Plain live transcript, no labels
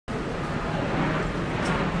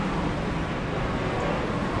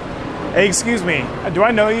Hey, excuse me. Do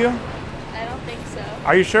I know you? I don't think so.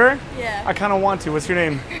 Are you sure? Yeah. I kind of want to. What's your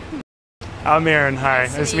name? I'm Aaron. Hi.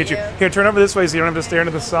 Nice to meet you. Here, turn over this way so you don't have to stare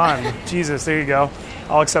into the sun. Jesus, there you go.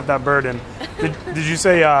 I'll accept that burden. Did you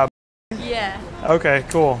say, Yeah. Okay,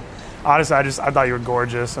 cool. Honestly, I thought you were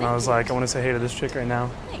gorgeous, and I was like, I want to say hey to this chick right now.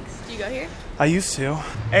 Thanks. Do you go here? I used to.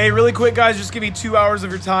 Hey, really quick, guys, just give me 2 hours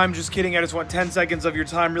of your time. Just kidding, I just want 10 seconds of your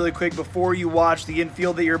time really quick before you watch the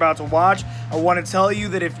infield that you're about to watch. I want to tell you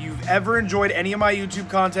that if you've ever enjoyed any of my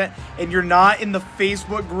YouTube content and you're not in the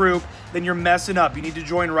Facebook group, then you're messing up. You need to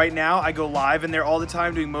join right now. I go live in there all the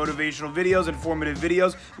time doing motivational videos, informative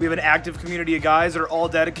videos. We have an active community of guys that are all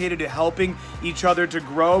dedicated to helping each other to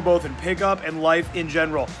grow, both in pickup and life in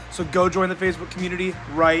general. So go join the Facebook community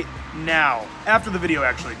right now. After the video,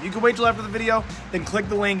 actually. You can wait till after the video, then click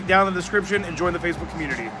the link down in the description and join the Facebook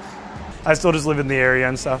community. I still just live in the area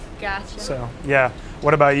and stuff. Gotcha. So, yeah.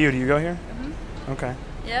 What about you? Do you go here? Mm-hmm. Okay.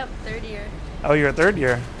 Yep, third year. Oh, you're a third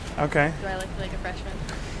year. Okay. Do I look like a freshman?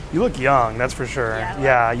 You look young, that's for sure.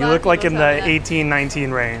 Yeah, you look like in the that. 18,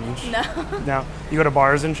 19 range. No. No. You go to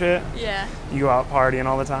bars and shit? Yeah. You go out partying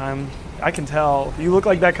all the time? I can tell. You look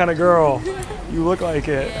like that kind of girl. You look like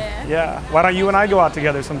it. Yeah. Yeah. Why don't you and I go out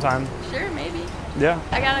together sometime? Sure, maybe. Yeah.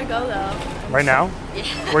 I gotta go though. Right now? Yeah.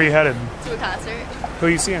 Where are you headed? To a concert. Who are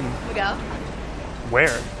you seeing? Miguel.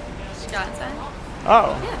 Where? Johnson.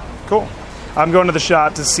 Oh. Yeah. Cool. I'm going to the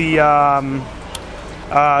Shot to see, who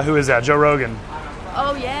is that? Joe Rogan.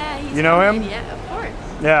 Oh yeah. He's You know him? Yeah, of course.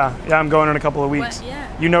 Yeah. Yeah, I'm going in a couple of weeks. What? Yeah.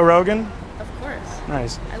 You know Rogan? Of course.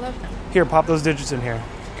 Nice. I love him. Here, pop those digits in here.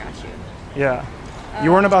 Got you. Yeah.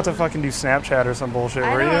 You weren't about to fucking do Snapchat or some bullshit,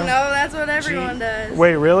 I were you? don't know. That's what everyone does.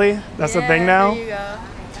 Wait, really? That's the thing now? There you go.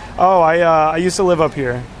 Oh, I used to live up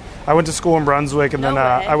here. I went to school in Brunswick, and No then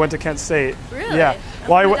way. I went to Kent State. Really? Yeah. I'm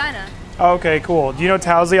Well, from Medina. Oh, okay, cool. Do you know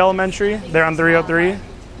Towsley Elementary? They're on 303?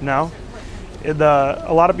 No?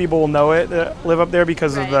 A lot of people will know it that live up there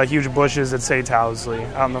because of the huge bushes that say Towsley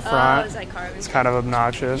out in the front. Oh, it's like carving. It's kind of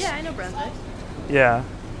obnoxious. Yeah, I know Brunswick. Yeah.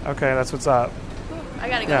 Okay, that's what's up. Cool. I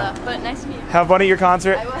gotta go Yeah. though, but nice to meet you. Have fun at your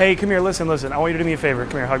concert. I will. Hey, come here, listen. I want you to do me a favor.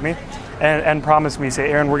 Come here, hug me. And promise me,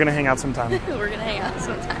 say, Aaron, we're going to hang out sometime. We're gonna hang out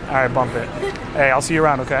sometime. All right, bump it. Hey, I'll see you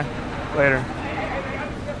around, okay? Later.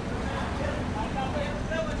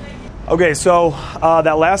 Okay, so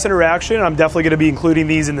that last interaction, I'm definitely going to be including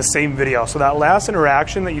these in the same video. So that last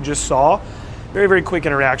interaction that you just saw, very, very quick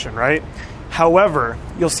interaction, right? However,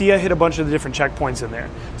 you'll see I hit a bunch of the different checkpoints in there.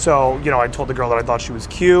 So, I told the girl that I thought she was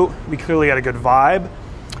cute. We clearly had a good vibe.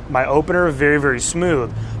 My opener, very, very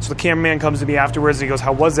smooth. So the cameraman comes to me afterwards and he goes,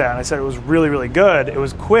 how was that? And I said, it was really, really good. It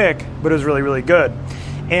was quick, but it was really, really good.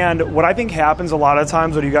 And what I think happens a lot of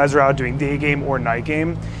times when you guys are out doing day game or night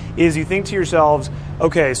game is you think to yourselves,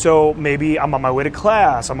 okay, so maybe I'm on my way to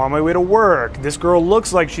class, I'm on my way to work, this girl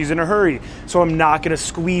looks like she's in a hurry, so I'm not gonna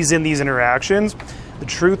squeeze in these interactions. The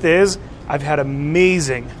truth is, I've had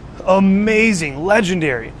amazing,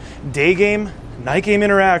 legendary day game, night game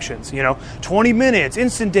interactions, 20 minutes,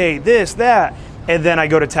 instant date, this, that, and then I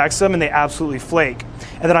go to text them and they absolutely flake.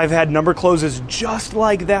 And then I've had number closes just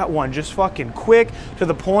like that one, just fucking quick, to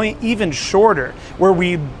the point, even shorter, where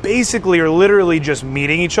we basically are literally just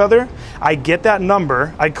meeting each other. I get that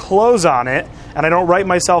number, I close on it, and I don't write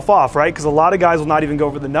myself off, right? Because a lot of guys will not even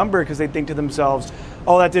go for the number because they think to themselves,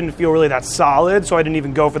 oh, that didn't feel really that solid, so I didn't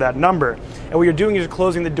even go for that number. And what you're doing is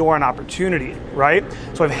closing the door on opportunity, right?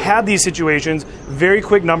 So I've had these situations, very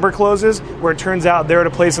quick number closes, where it turns out they're at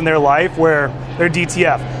a place in their life where they're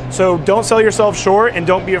DTF. So don't sell yourself short and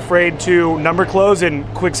don't be afraid to number close in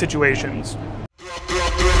quick situations.